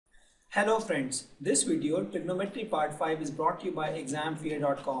Hello friends, this video Trigonometry part 5 is brought to you by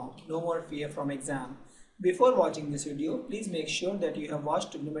ExamFear.com. No more fear from exam. Before watching this video, please make sure that you have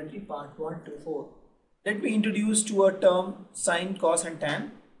watched Trigonometry part 1 to 4. Let me introduce to a term sine, cos and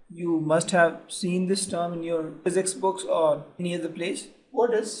tan. You must have seen this term in your physics books or any other place.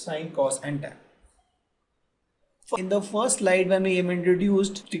 What is sine, cos and tan? In the first slide when we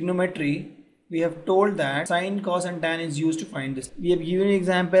introduced trigonometry, we have told that sine, cos and tan is used to find this. We have given an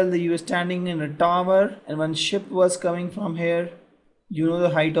example that you were standing in a tower and one ship was coming from here. You know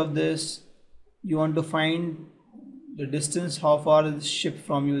the height of this. You want to find the distance, how far is the ship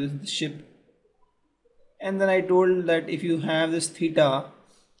from you, this is the ship. And then I told that if you have this theta,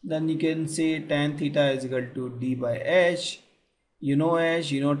 then you can say tan theta is equal to d by h. You know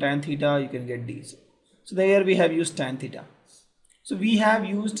h, you know tan theta, you can get d. So there we have used tan theta. So we have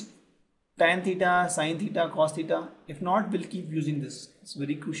used tan theta, sine theta, cos theta. If not, we'll keep using this. It's a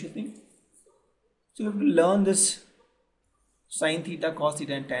very crucial thing. So we have to learn this sine theta, cos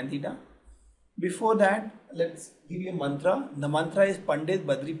theta and tan theta. Before that, let's give you a mantra. The mantra is Pandit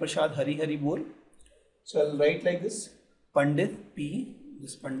Badri Prasad Hari Hari Bol. So I'll write like this. Pandit P,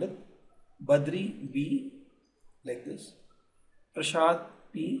 this Pandit, Badri B, like this, Prasad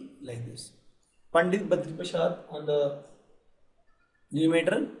P, like this. Pandit Badri Prasad on the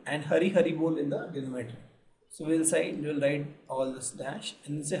numerator and Hari Hari Bol in the denominator. So we'll write all this dash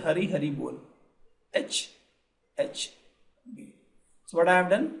and we'll say Hari Hari Bol. H B. So what I have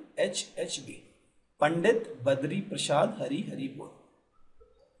done? H B. Pandit Badri Prasad Hari Hari Bol.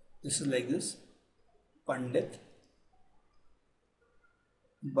 This is like this. Pandit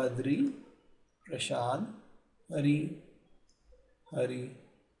Badri Prasad Hari Hari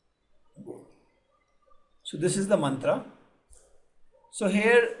Bol. So this is the mantra. So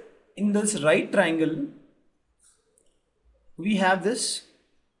here in this right triangle, we have this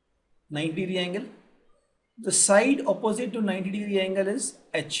 90-degree angle. The side opposite to 90-degree angle is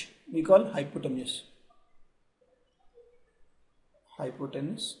H. We call hypotenuse.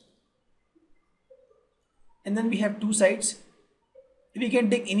 Hypotenuse. And then we have two sides. We can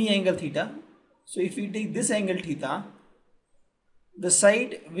take any angle theta. So if we take this angle theta, the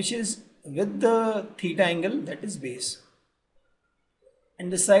side which is with the theta angle, that is base.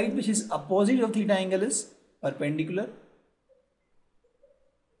 And the side which is opposite of theta angle is perpendicular,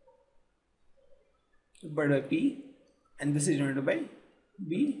 divided by P, and this is divided by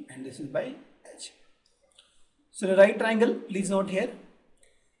B, and this is by H. So the right triangle, please note here,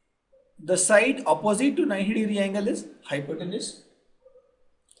 the side opposite to 90-degree angle is hypotenuse.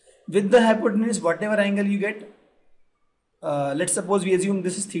 With the hypotenuse, whatever angle you get, let's suppose we assume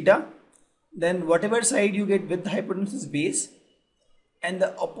this is theta, then whatever side you get with the hypotenuse is base, and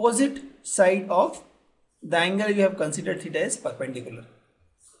the opposite side of the angle you have considered theta is perpendicular.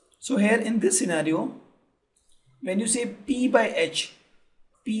 So here in this scenario, when you say P by H,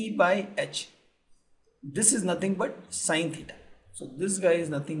 this is nothing but sine theta. So this guy is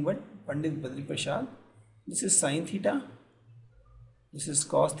nothing but Pandit Badri Prasad. This is sine theta, this is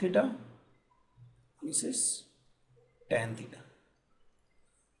cos theta, this is tan theta.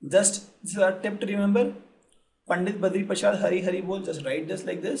 Just this is our tip to remember. Pandit Badri Prasad Hari Hari Bol, just write this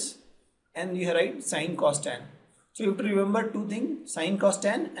like this and you write sine cos tan. So you have to remember two things, sine cos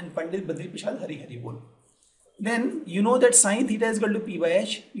tan and Pandit Badri Prasad Hari Hari Bol. Then you know that sine theta is equal to P by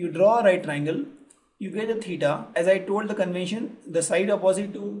H. You draw a right triangle, you get a theta. As I told the convention, the side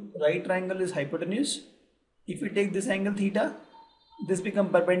opposite to right triangle is hypotenuse. If you take this angle theta, this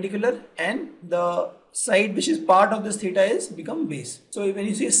becomes perpendicular and the side which is part of this theta is become base. So when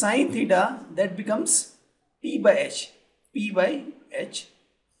you say sine theta, that becomes P by H.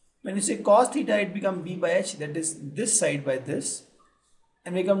 When you say cos theta, it becomes B by H, that is this side by this.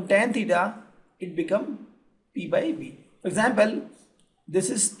 And become tan theta, it becomes P by B. For example, this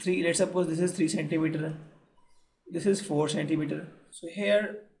is 3, let's suppose this is 3 centimeter, this is 4 centimeter. So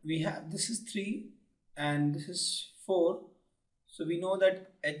here we have, this is 3 and this is 4. So we know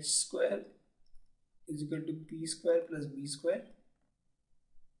that H square is equal to P square plus B square.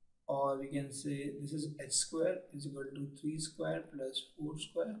 Or we can say this is H square is equal to 3 square plus 4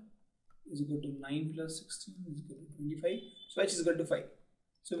 square is equal to 9 plus 16 is equal to 25. So H is equal to 5.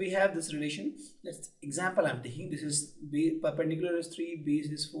 So we have this relation. Let's example I'm taking. This is perpendicular is 3, base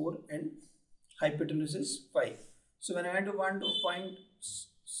is 4 and hypotenuse is 5. So when I want to find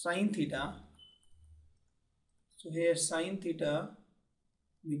sine theta, so here sine theta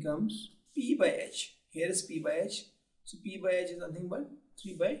becomes P by H. Here is P by H. So P by H is nothing but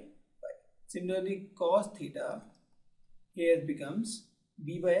 3 by 5. Similarly, cos theta here becomes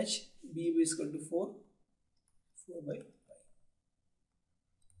B by H. B is equal to 4 by 5.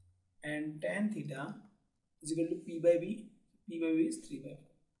 and tan theta is equal to P by V. P by V is 3 by 4.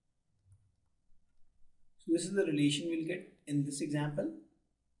 So this is the relation we'll get in this example,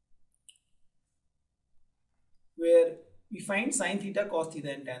 where we find sin theta, cos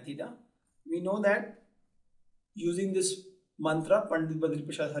theta and tan theta. We know that using this mantra, Pandit Badri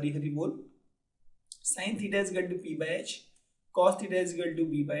Prasad Hari Hari Bol, sin theta is equal to P by H, cos theta is equal to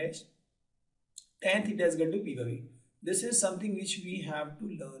B by H, tan theta is equal to P by V. This is something which we have to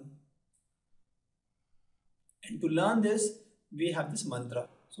learn. And to learn this, we have this mantra.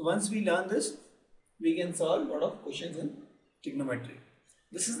 So once we learn this, we can solve a lot of questions in trigonometry.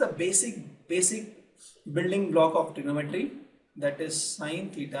 This is the basic building block of trigonometry, that is sin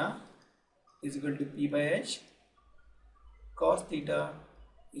theta is equal to P by H, cos theta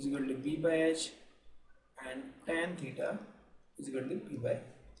is equal to B by H, and tan theta is equal to P by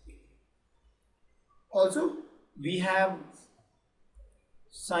V. Also, we have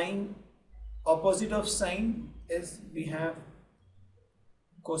sine, opposite of sine is we have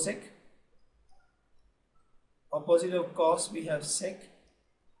cosec, opposite of cos we have sec,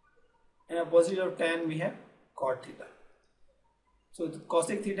 and opposite of tan we have cot theta. So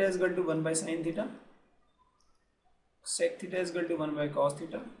cosec theta is equal to 1 by sin theta, sec theta is equal to 1 by cos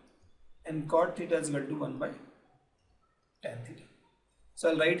theta, and cot theta is equal to 1 by tan theta. So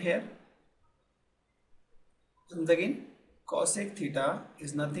I'll write here once again, cosec theta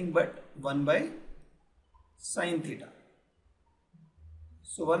is nothing but 1 by sin theta.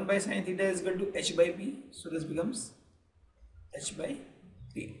 So 1 by sin theta is equal to h by p. So this becomes h by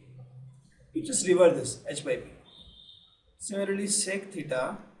p. You just reverse this, h by p. Similarly, sec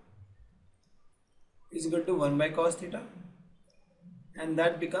theta is equal to 1 by cos theta, and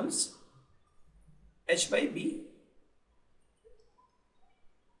that becomes h by b,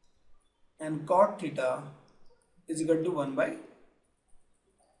 and cot theta is equal to 1 by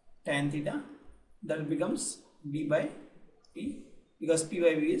tan theta, that becomes b by p, because p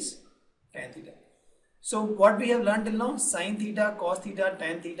by v is tan theta. So what we have learned till now: sin theta, cos theta,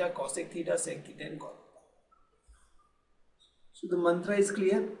 tan theta, cosec theta, sec theta and cot theta. So the mantra is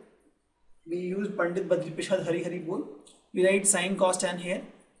clear. We use Pandit Badri Prasad Hari Hari Bol. We write sin, cos, tan here.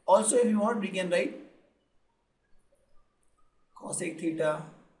 Also, if you want, we can write cosec theta,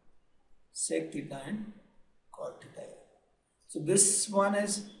 sec theta and cot theta. So this one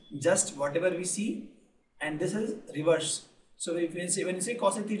is just whatever we see, and this is reverse. So if when you say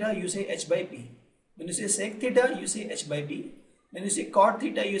cosec theta, you say h by p. When you say sec theta, you say h by p. When you say cot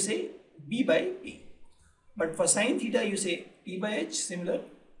theta, you say b by p. But for sin theta, you say p by h, similar,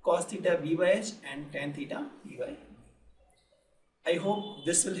 cos theta b by h, and tan theta p by. I hope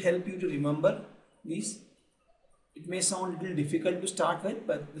this will help you to remember these. It may sound a little difficult to start with,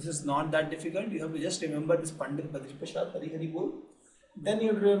 but this is not that difficult. You have to just remember this Pandit Badri Prasad Hari Hari Bol. Then you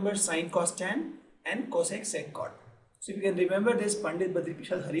have to remember sin, cos, tan and cosec, sec, cot. So if you can remember this Pandit Badri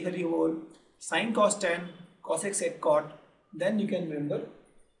Prasad Hari Hari Bol, sin, cos, tan, cosec, sec, cot, then you can remember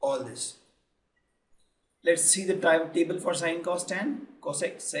all this. Let's see the timetable for sin, cos, tan,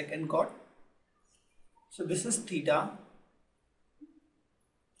 cosec, sec and cot. So this is theta.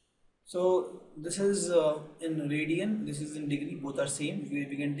 So this is in radian, this is in degree, both are same.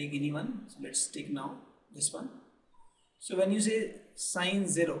 We can take any one. So let's take now this one. So when you say sin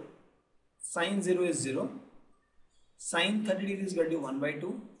 0 is 0, sin 30 degree is equal to 1 by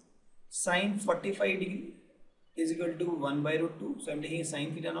 2, sin 45 degree is equal to 1 by root 2. So I am taking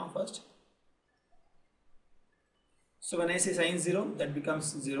sin theta now first. So when I say sin 0, that becomes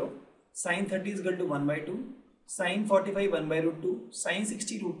 0. Sin 30 is equal to 1 by 2. Sin 45 1 by root 2. Sin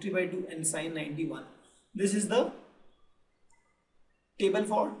 60 root 3 by 2 and sin 91. This is the table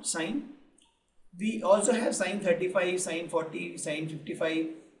for sin. We also have sin 35, sin 40, sin 55,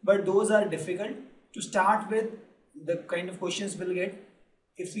 but those are difficult. To start with, the kind of questions we'll get,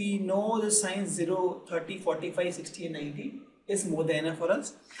 if we know the sin 0, 30, 45, 60 and 90 is more than enough for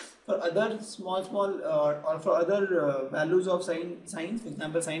us. For other small or for other values of sines, for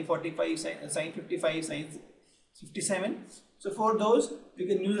example sin 45, sin 55, sin 57, so for those we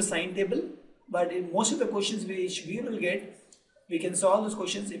can use a sin table, but in most of the questions which we will get, we can solve those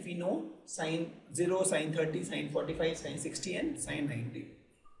questions if we know sin 0, sin 30, sin 45, sin 60 and sin 90.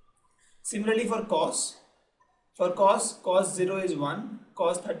 Similarly for cos, cos 0 is 1,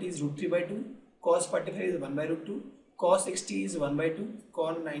 cos 30 is root 3 by 2, cos 45 is 1 by root 2, cos 60 is 1 by 2,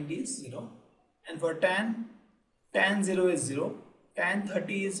 cos 90 is 0. And for tan 0 is 0, tan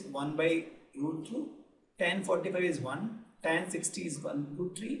 30 is 1 by root 2, tan 45 is 1, tan 60 is 1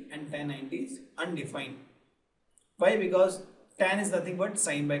 root 3 and tan 90 is undefined. Why? Because tan is nothing but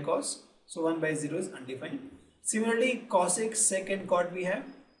sin by cos, so 1 by 0 is undefined. Similarly, cosec, sec and cot we have.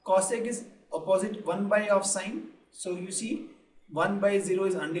 Cosec is opposite 1 by of sine. So you see 1 by 0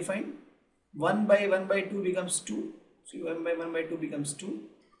 is undefined. 1 by 2 becomes 2. So 1 by 2 becomes 2.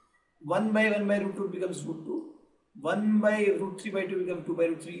 1 by root 2 becomes root 2. 1 by root 3 by 2 becomes 2 by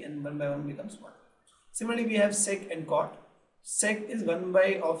root 3, and 1 by 1 becomes 1. Similarly, we have sec and cot. Sec is 1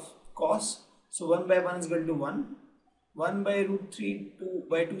 by of cos. So 1 by 1 is equal to 1. 1 by root 3, 2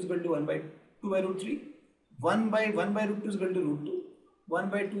 by 2 is equal to 1 by 2 by root 3. 1 by root 2 is equal to root 2. 1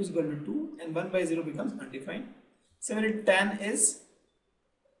 by 2 is equal to 2, and 1 by 0 becomes undefined. Similarly, tan is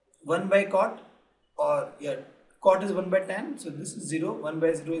 1 by cot, or cot is 1 by tan. So this is 0. 1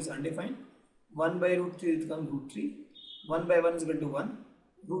 by 0 is undefined. 1 by root 3 becomes root 3. 1 by 1 is equal to 1.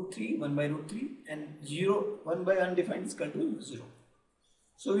 Root 3, 1 by root 3, and 0, 1 by undefined is equal to 0.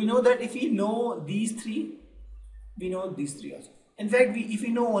 So we know that if we know these three, we know these three also. In fact, if we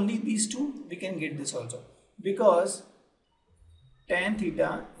know only these two, we can get this also, because tan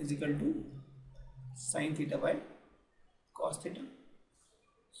theta is equal to sin theta by cos theta.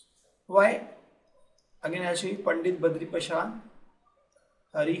 Why? Again, I'll show you. Pandit Badri Pashan,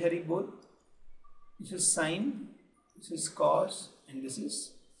 Hari both. This is sin, this is cos, and this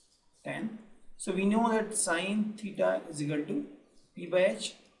is tan. So we know that sin theta is equal to P by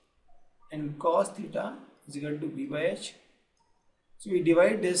H, and cos theta is equal to B by H. So we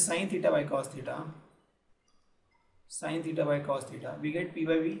divide this sin theta by cos theta. Sin theta by cos theta. We get P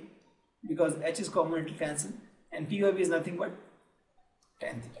by V, because H is common, it will cancel, and P by V is nothing but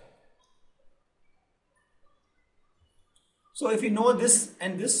tan theta. So if you know this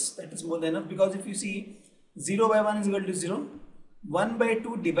and this, that is more than enough, because if you see 0 by 1 is equal to 0, 1 by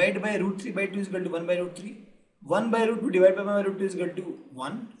 2 divided by root 3 by 2 is equal to 1 by root 3, 1 by root 2 divided by 1 by root 2 is equal to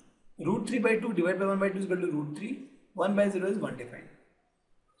 1, root 3 by 2 divided by 1 by 2 is equal to root 3, 1 by 0 is 1 defined.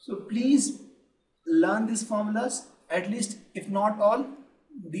 So please learn these formulas, at least if not all,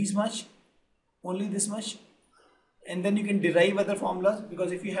 these much, only this much, and then you can derive other formulas,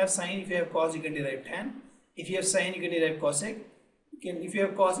 because if you have sine, if you have cos, you can derive tan. If you have sine, you can derive cosec. If you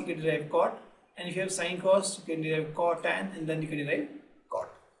have cos, you can derive cot. And if you have sine cos, you can derive cot tan, and then you can derive cot.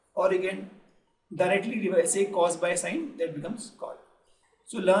 Or you can directly divide, say cos by sine, that becomes cot.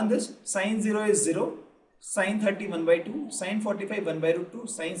 So learn this. Sine 0 is 0. Sine 30 1 by 2. Sine 45 1 by root 2.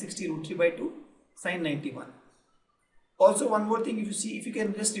 Sine 60 root 3 by 2. Sine 91. Also, one more thing, if you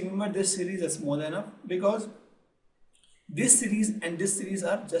can just remember this series, as more than enough, because this series and this series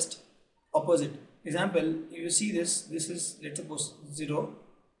are just opposite. Example, if you see this is, let's suppose 0,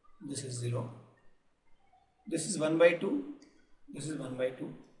 this is 0, this is 1 by 2, this is 1 by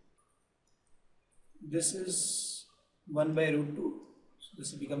 2, this is 1 by root 2, so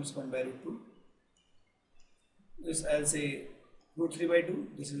this becomes 1 by root 2, this I'll say root 3 by 2,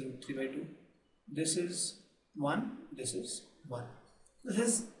 this is root 3 by 2, this is 1, this is 1. This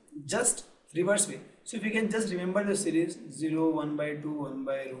is just reverse way. So if you can just remember the series 0, 1 by 2, 1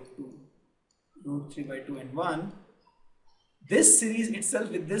 by root 2, root 3 by 2, and 1, this series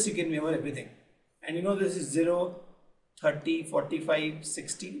itself, with this you can remember everything. And you know this is 0, 30, 45,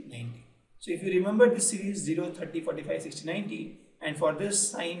 60, 90. So if you remember this series 0, 30, 45, 60, 90, and for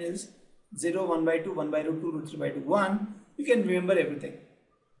this sine is 0, 1 by 2, 1 by root 2, root 3 by 2, 1, you can remember everything.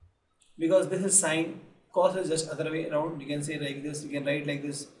 Because this is sine, cos is just other way around. You can say like this, you can write like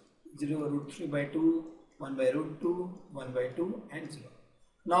this, 0, root 3 by 2, 1 by root 2, 1 by 2, and 0.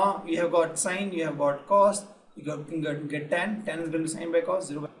 Now you have got sine, you have got cos, you can get tan. Tan is going to be sine by cos,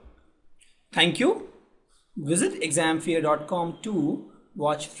 0 by. Thank you. Visit ExamFear.com to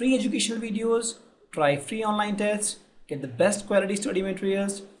watch free educational videos, try free online tests, get the best quality study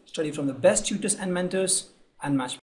materials, study from the best tutors and mentors, and match